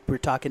throw, and you were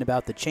talking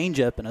about the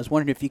changeup, and I was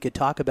wondering if you could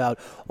talk about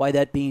why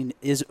that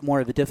is more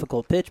of a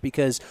difficult pitch,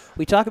 because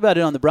we talk about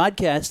it on the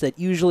broadcast that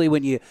usually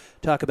when you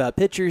talk about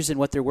pitchers and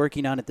what they're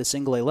working on at the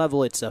single A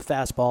level, it's a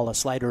fastball, a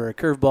slider, or a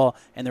curveball,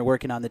 and they're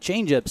working on the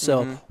changeup.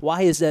 So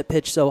why is that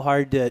pitch so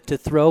hard to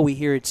throw? We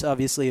hear it's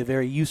obviously a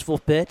very useful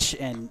pitch,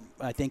 and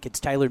I think it's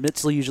Tyler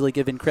Mitzel usually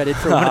given credit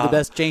for one of the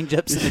best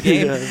changeups in the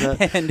game.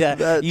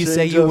 And you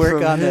say you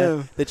work on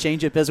the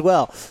changeup as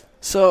well.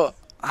 So,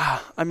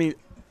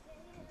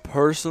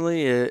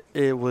 personally,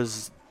 it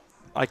was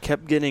 – I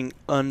kept getting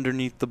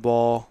underneath the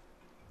ball,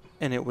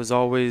 and it was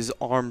always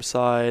arm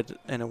side,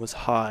 and it was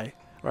high,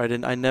 right?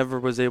 And I never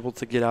was able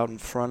to get out in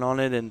front on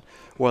it, and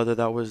whether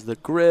that was the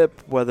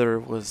grip, whether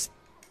it was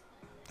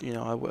 –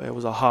 it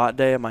was a hot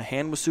day and my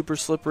hand was super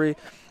slippery.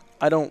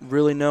 I don't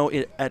really know.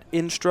 At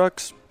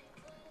Instructs –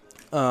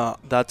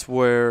 that's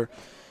where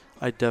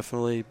I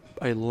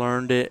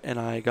learned it, and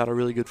I got a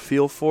really good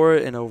feel for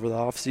it, and over the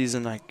off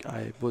season I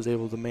was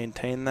able to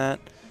maintain that.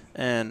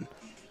 And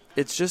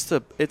it's just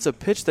it's a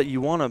pitch that you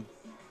want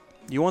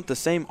the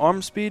same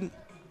arm speed,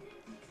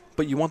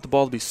 but you want the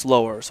ball to be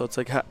slower. So it's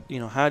like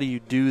how do you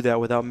do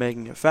that without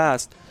making it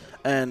fast?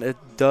 And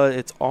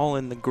it's all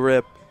in the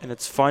grip, and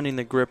it's finding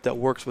the grip that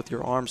works with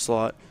your arm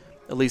slot.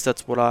 At least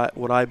that's what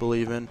I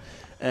believe in.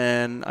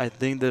 And I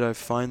think that I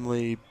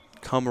finally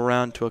come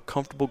around to a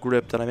comfortable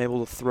grip that I'm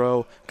able to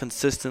throw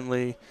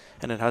consistently,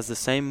 and it has the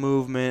same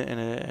movement,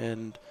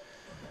 and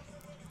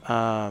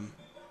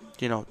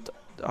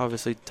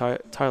obviously Tyler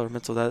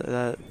Mitzel,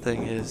 that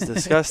thing is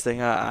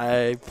disgusting.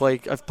 I've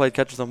played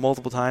catch with him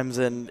multiple times,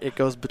 and it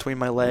goes between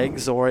my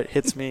legs or it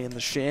hits me in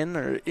the shin,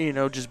 or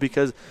just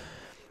because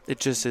it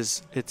just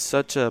is. It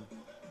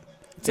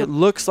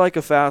looks like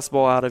a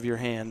fastball out of your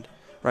hand,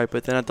 right?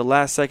 But then at the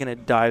last second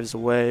it dives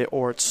away,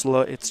 or it's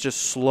slow. It's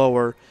just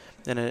slower.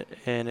 And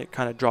it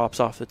kind of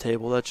drops off the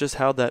table. That's just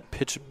how that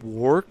pitch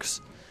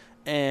works.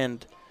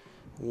 And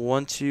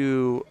once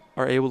you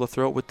are able to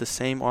throw it with the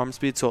same arm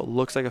speed, so it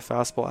looks like a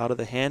fastball out of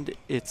the hand,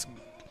 it's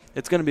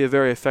going to be a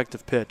very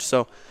effective pitch.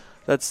 So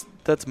that's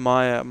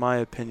my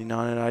opinion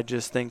on it. I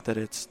just think that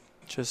it's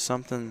just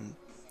something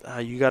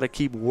you got to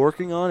keep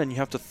working on, and you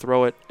have to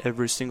throw it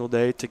every single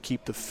day to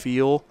keep the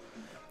feel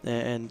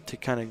and to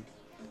kind of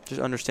just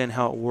understand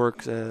how it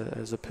works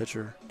as a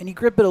pitcher. And you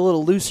grip it a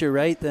little looser,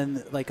 right,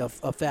 than like a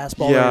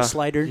fastball or a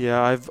slider?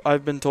 Yeah,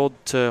 I've been told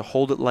to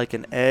hold it like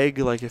an egg.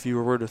 Like if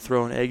you were to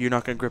throw an egg, you're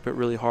not going to grip it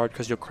really hard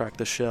because you'll crack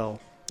the shell.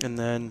 And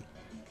then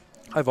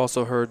I've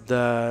also heard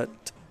that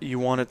you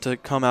want it to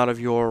come out of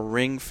your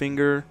ring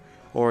finger,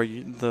 or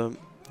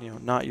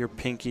not your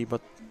pinky,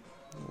 but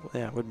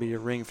it would be your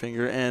ring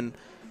finger. And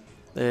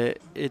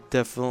it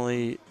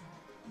definitely,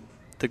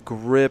 the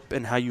grip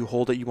and how you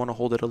hold it, you want to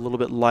hold it a little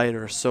bit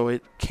lighter so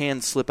it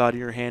can slip out of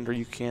your hand, or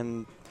you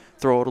can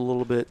throw it a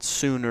little bit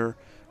sooner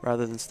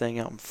rather than staying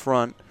out in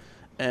front.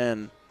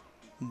 And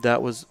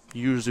that was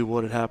usually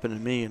what had happened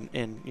to me.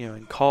 And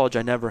in college,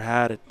 I never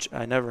had a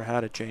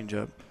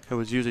changeup. It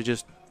was usually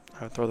just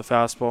I would throw the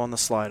fastball and the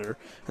slider,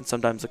 and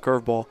sometimes the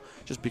curveball,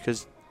 just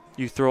because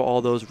you throw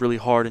all those really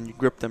hard and you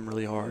grip them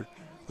really hard.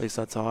 At least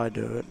that's how I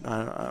do it.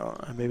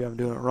 Maybe I'm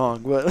doing it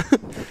wrong,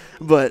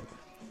 but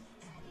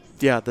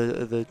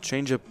the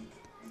changeup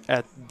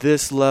at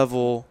this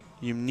level,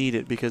 you need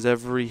it because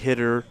every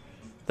hitter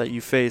that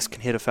you face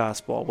can hit a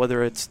fastball,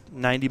 whether it's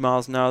 90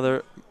 miles an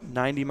hour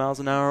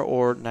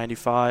or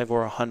 95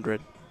 or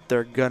 100.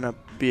 They're going to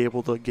be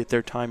able to get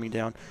their timing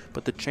down.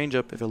 But the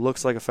changeup, if it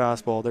looks like a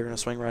fastball, they're going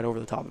to swing right over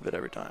the top of it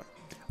every time.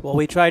 Well,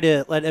 we try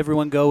to let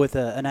everyone go with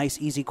a nice,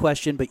 easy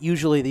question, but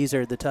usually these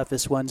are the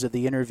toughest ones of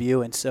the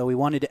interview, and so we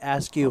wanted to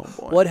ask you,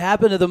 what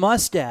happened to the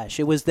mustache?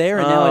 It was there,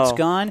 and now it's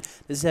gone. Does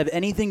this have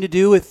anything to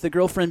do with the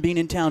girlfriend being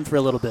in town for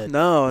a little bit?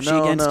 No.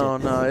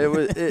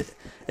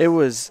 It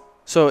was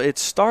so it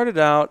started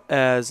out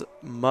as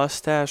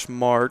Mustache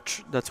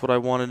March. That's what I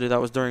wanted to do. That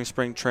was during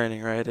spring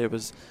training, right?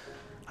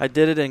 I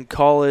did it in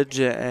college,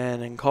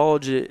 and in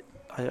college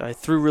I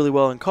threw really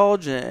well in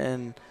college,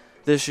 and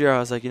this year I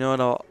was like, you know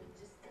what,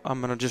 I'm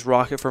going to just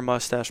rock it for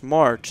Mustache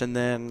March. And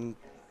then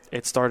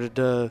it started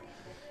to,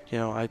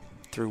 I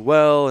threw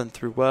well.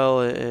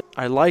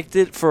 I liked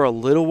it for a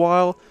little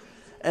while.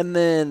 And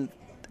then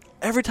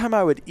every time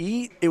I would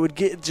eat, it would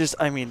get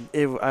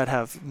I'd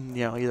have,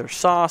 either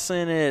sauce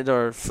in it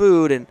or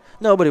food, and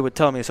nobody would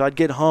tell me. So I'd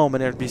get home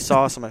and there'd be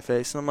sauce on my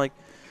face. And I'm like,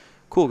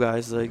 cool,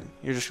 guys. Like,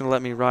 you're just going to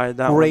let me ride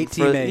that Great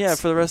one.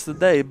 Teammates. For the rest of the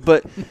day.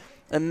 But,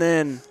 and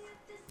then,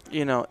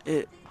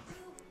 it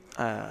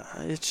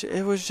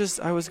was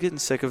just, I was getting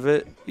sick of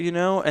it,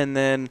 and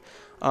then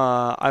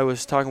I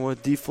was talking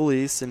with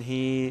DeFelice, and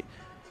he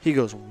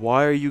goes,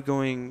 why are you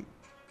going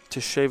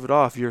to shave it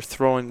off? You're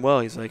throwing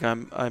well. He's like,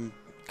 I'm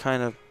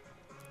kind of,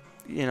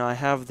 I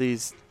have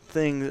these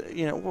things,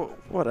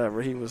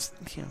 whatever. He was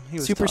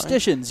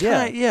superstitions,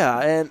 talking. Yeah.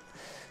 And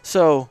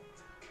so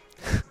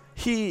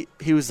he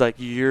was like,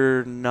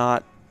 you're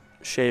not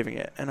shaving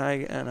it. And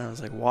I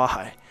was like,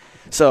 why?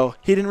 So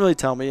he didn't really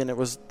tell me, and it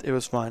was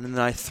fine. And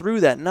then I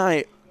threw that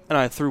night, and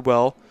I threw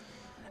well.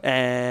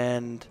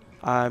 And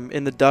I'm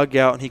in the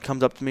dugout, and he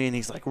comes up to me, and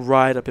he's like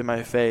right up in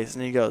my face.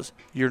 And he goes,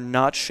 you're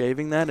not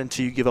shaving that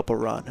until you give up a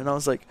run. And I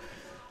was like,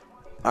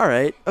 all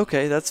right,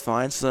 okay, that's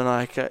fine. So then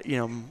I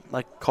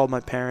called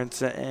my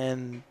parents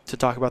and to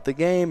talk about the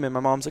game. And my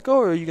mom's like,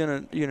 oh, are you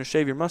gonna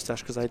shave your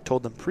mustache? Because I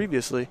told them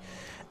previously.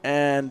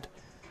 And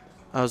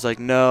I was like,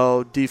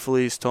 no,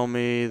 DeFelice told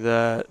me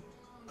that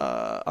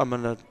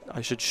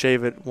I should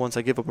shave it once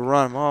I give up a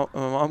run. My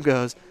mom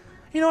goes,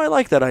 I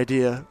like that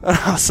idea. And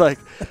I was like,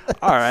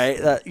 all right,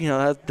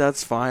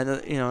 that's fine.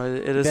 It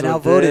is. Been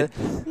outvoted.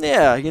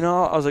 Yeah,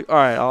 I was like, all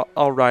right,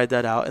 I'll ride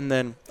that out. And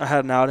then I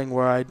had an outing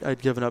where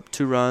I'd given up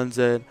 2 runs,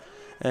 and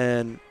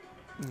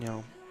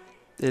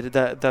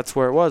that's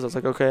where it was. I was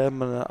like, okay, I'm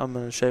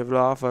gonna shave it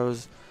off. I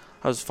was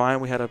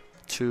fine. We had a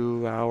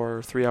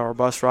 2-hour, 3-hour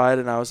bus ride,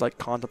 and I was like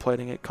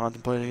contemplating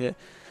it.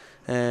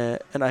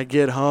 And I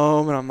get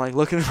home, and I'm like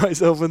looking at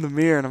myself in the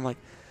mirror, and I'm like,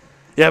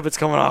 yep, it's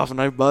coming off.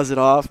 And I buzz it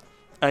off.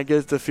 I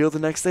get to the field the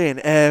next day, and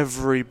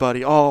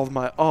everybody, all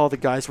the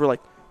guys were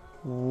like,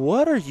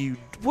 what'd you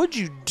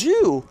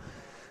do?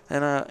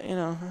 And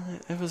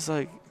it was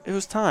like, it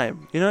was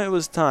time. It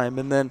was time.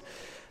 And then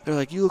they're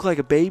like, you look like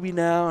a baby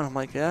now. And I'm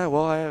like, yeah,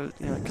 well, I have,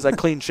 because I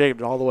clean shaved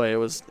it all the way. It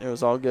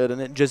was all good.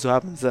 And it just so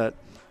happens that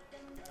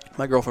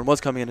my girlfriend was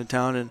coming into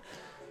town, and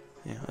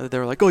they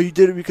were like, oh, you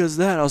did it because of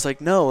that. I was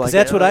like, no. Like,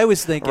 that's what I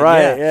was thinking.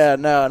 Right, yeah,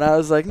 no. And I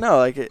was like, no,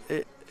 like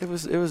it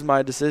was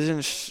my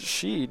decision.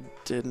 She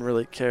didn't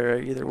really care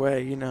either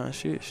way.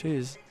 She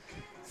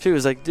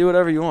was like, do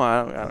whatever you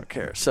want. I don't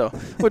care. So,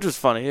 which was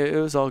funny. It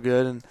was all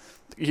good. And,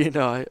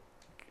 I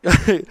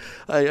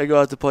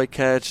go out to play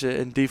catch,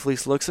 and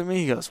DeFelice looks at me.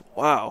 He goes,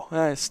 wow,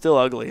 it's still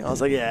ugly. I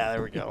was like, yeah,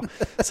 there we go.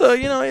 So,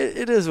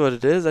 it is what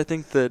it is. I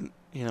think that,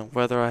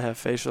 whether I have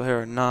facial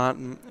hair or not,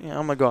 I'm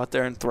going to go out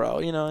there and throw,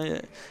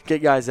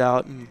 get guys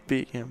out and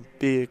be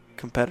a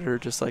competitor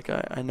just like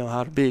I know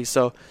how to be.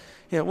 So,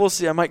 we'll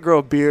see. I might grow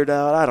a beard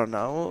out. I don't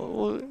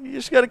know. You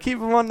just got to keep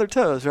them on their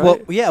toes, right?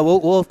 Well, yeah,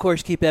 we'll of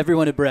course keep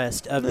everyone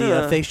abreast of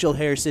the facial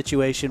hair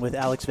situation with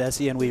Alex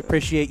Vesia, and we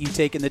appreciate you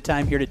taking the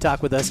time here to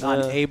talk with us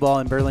on A-Ball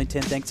in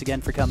Burlington. Thanks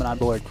again for coming on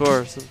board. Of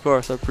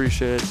course. I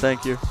appreciate it.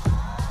 Thank you.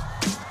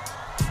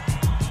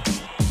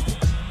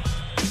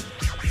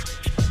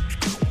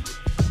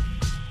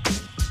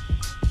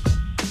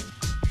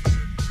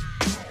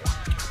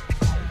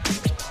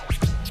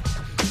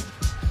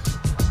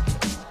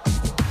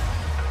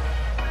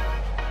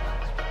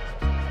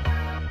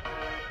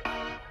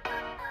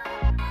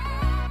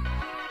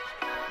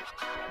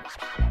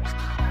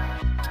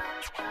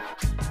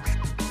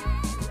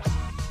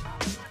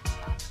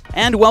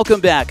 And welcome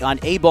back on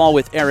A-Ball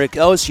with Eric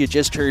Ose. You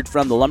just heard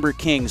from the Lumber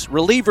Kings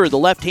reliever, the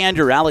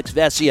left-hander Alex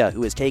Vesia,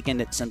 who has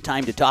taken some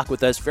time to talk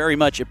with us. Very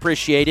much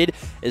appreciated,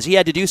 as he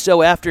had to do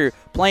so after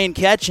playing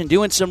catch and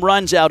doing some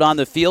runs out on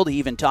the field. He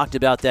even talked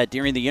about that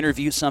during the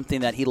interview,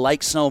 something that he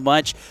likes so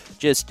much.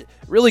 Just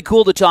really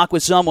cool to talk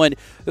with someone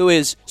who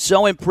is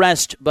so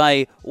impressed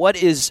by what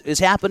is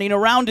happening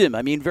around him.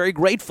 I mean, very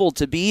grateful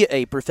to be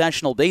a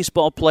professional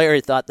baseball player.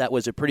 I thought that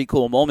was a pretty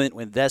cool moment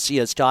when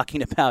Vesia is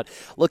talking about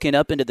looking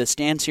up into the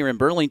stands here in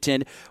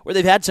Burlington, where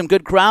they've had some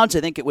good crowds.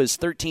 I think it was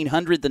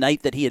 1,300 the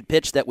night that he had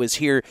pitched that was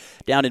here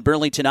down in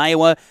Burlington,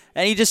 Iowa.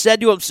 And he just said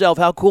to himself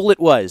how cool it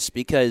was,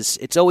 because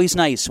it's always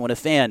nice when a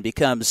fan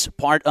becomes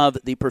part of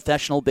the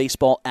professional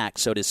baseball act,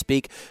 so to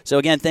speak. So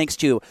again, thanks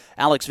to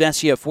Alex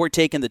Vesia for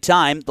taking the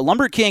time. The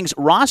Lumber Kings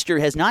roster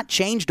has not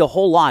changed a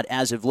whole lot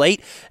as of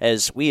late,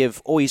 as we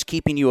have always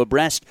keeping you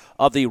abreast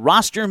of the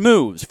roster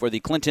moves for the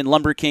Clinton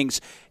Lumber Kings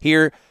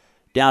here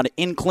down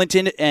in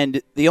Clinton,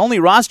 and the only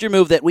roster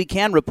move that we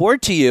can report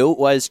to you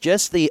was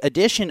just the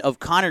addition of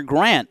Connor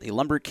Grant, the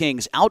Lumber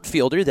Kings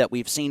outfielder that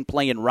we've seen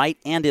play in right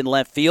and in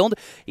left field.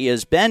 He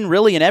has been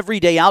really an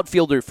everyday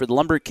outfielder for the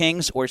Lumber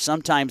Kings, or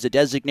sometimes a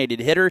designated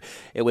hitter.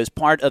 It was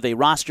part of a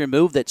roster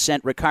move that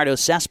sent Ricardo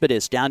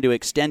Cespedes down to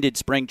extended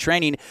spring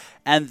training,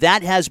 and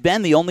that has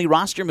been the only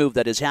roster move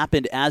that has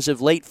happened as of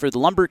late for the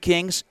Lumber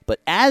Kings. But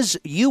as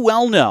you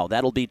well know,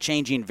 that'll be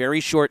changing very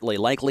shortly,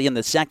 likely in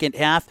the second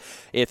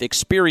half. If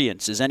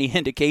experience is any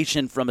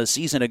indication from a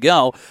season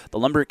ago, the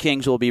Lumber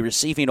Kings will be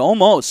receiving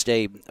almost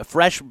a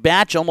fresh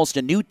batch, almost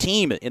a new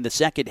team in the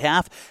second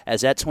half,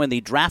 as that's when the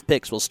draft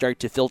picks will start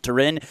to filter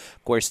in.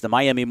 Of course, the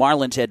Miami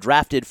Marlins had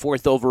drafted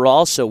 4th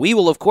overall, so we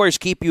will, of course,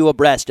 keep you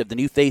abreast of the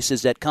new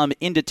faces that come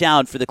into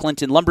town for the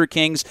Clinton Lumber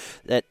Kings.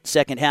 That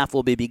second half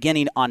will be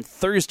beginning on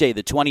Thursday,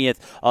 the 20th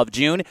of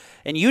June.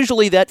 And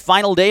usually that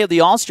final day of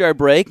the All-Star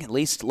break, at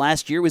least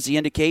last year was the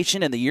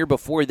indication, and the year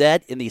before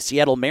that in the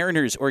Seattle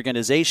Mariners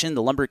organization,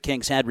 the Lumber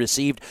Kings had received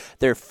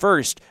their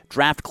first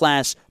draft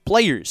class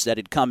players that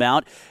had come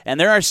out. And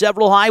there are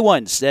several high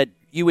ones that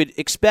you would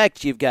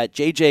expect. You've got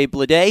J.J.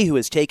 Bleday, who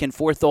was taken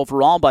 4th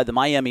overall by the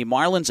Miami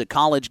Marlins, a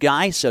college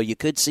guy, so you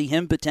could see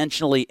him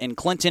potentially in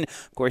Clinton.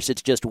 Of course,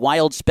 it's just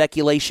wild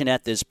speculation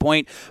at this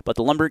point, but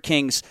the Lumber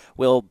Kings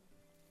will,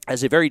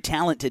 as a very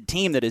talented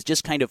team that has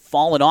just kind of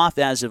fallen off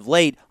as of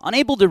late,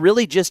 unable to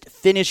really just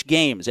finish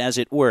games, as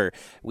it were.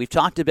 We've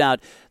talked about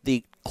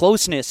the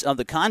closeness of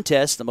the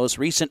contest, the most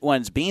recent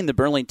ones being the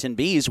Burlington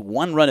Bees'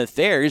 one-run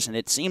affairs, and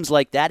it seems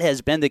like that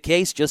has been the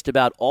case just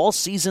about all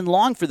season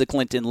long for the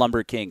Clinton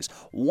Lumber Kings.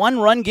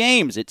 One-run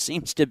games, it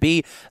seems to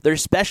be their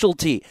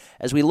specialty.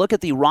 As we look at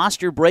the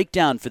roster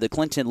breakdown for the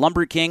Clinton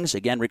Lumber Kings,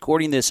 again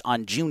recording this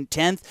on June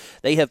 10th,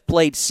 they have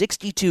played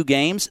 62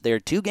 games. They're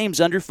 2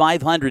 games under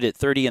 500 at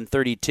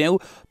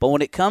 30-32, but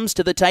when it comes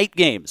to the tight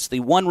games,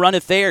 the one-run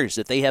affairs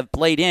that they have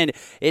played in,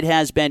 it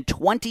has been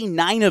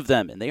 29 of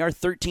them, and they are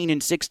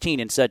 13-16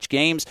 in such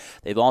games.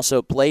 They've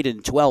also played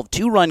in 12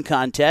 two-run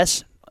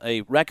contests,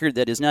 a record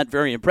that is not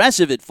very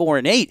impressive at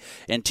 4-8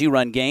 in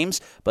 2-run games,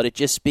 but it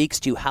just speaks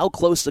to how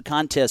close the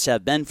contests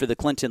have been for the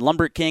Clinton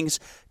Lumber Kings.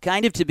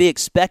 Kind of to be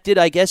expected,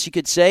 I guess you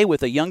could say,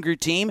 with a younger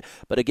team.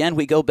 But again,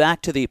 we go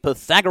back to the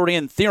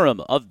Pythagorean theorem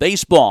of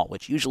baseball,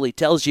 which usually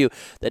tells you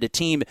that a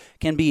team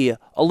can be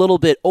a little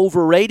bit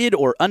overrated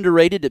or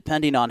underrated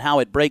depending on how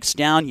it breaks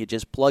down. You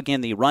just plug in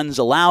the runs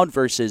allowed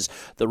versus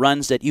the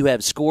runs that you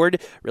have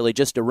scored, really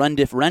just a run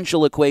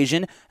differential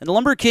equation. And the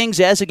Lumber Kings,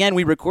 as again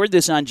we record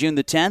this on June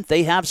the 10th,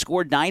 they have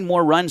scored 9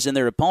 more runs than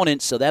their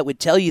opponents, so that would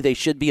tell you they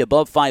should be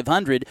above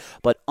 500,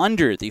 but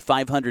under the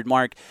 500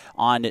 mark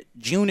on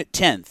June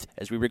 10th,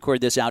 as we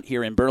record this out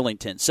here in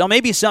Burlington. So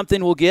maybe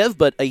something will give,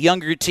 but a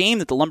younger team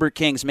that the Lumber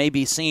Kings may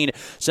be seeing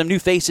some new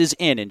faces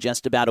in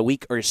just about a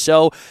week or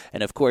so.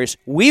 And of course,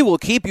 we will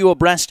keep you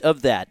abreast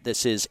of that.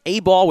 This is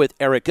A-Ball with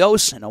Eric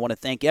Ose, and I want to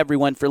thank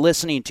everyone for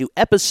listening to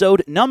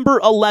episode number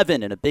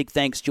 11, and a big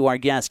thanks to our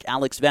guest,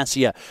 Alex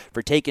Vesia,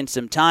 for taking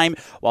some time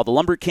while the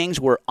Lumber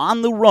Kings were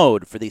on the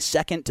road for the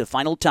second to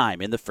final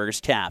time in the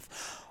first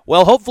half.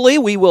 Well, hopefully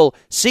we will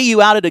see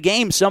you out at a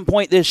game some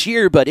point this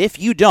year, but if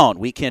you don't,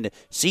 we can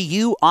see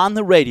you on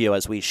the radio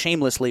as we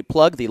shamelessly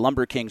plug the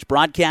Lumber Kings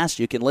broadcast.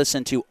 You can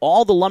listen to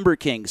all the Lumber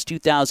Kings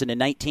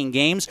 2019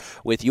 games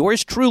with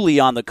yours truly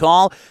on the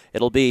call.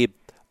 It'll be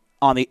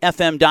on the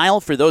FM dial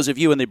for those of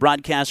you in the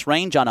broadcast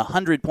range on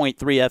 100.3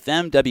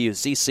 FM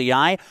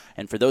WCCI.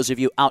 And for those of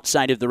you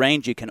outside of the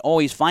range, you can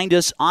always find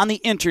us on the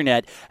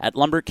internet at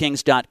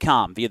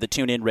lumberkings.com via the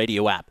TuneIn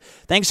radio app.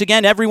 Thanks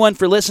again, everyone,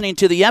 for listening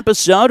to the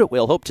episode.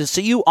 We'll hope to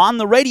see you on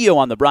the radio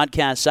on the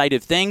broadcast side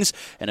of things.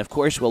 And, of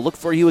course, we'll look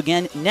for you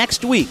again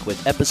next week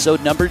with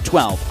episode number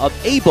 12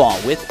 of A-Ball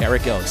with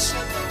Eric Ose.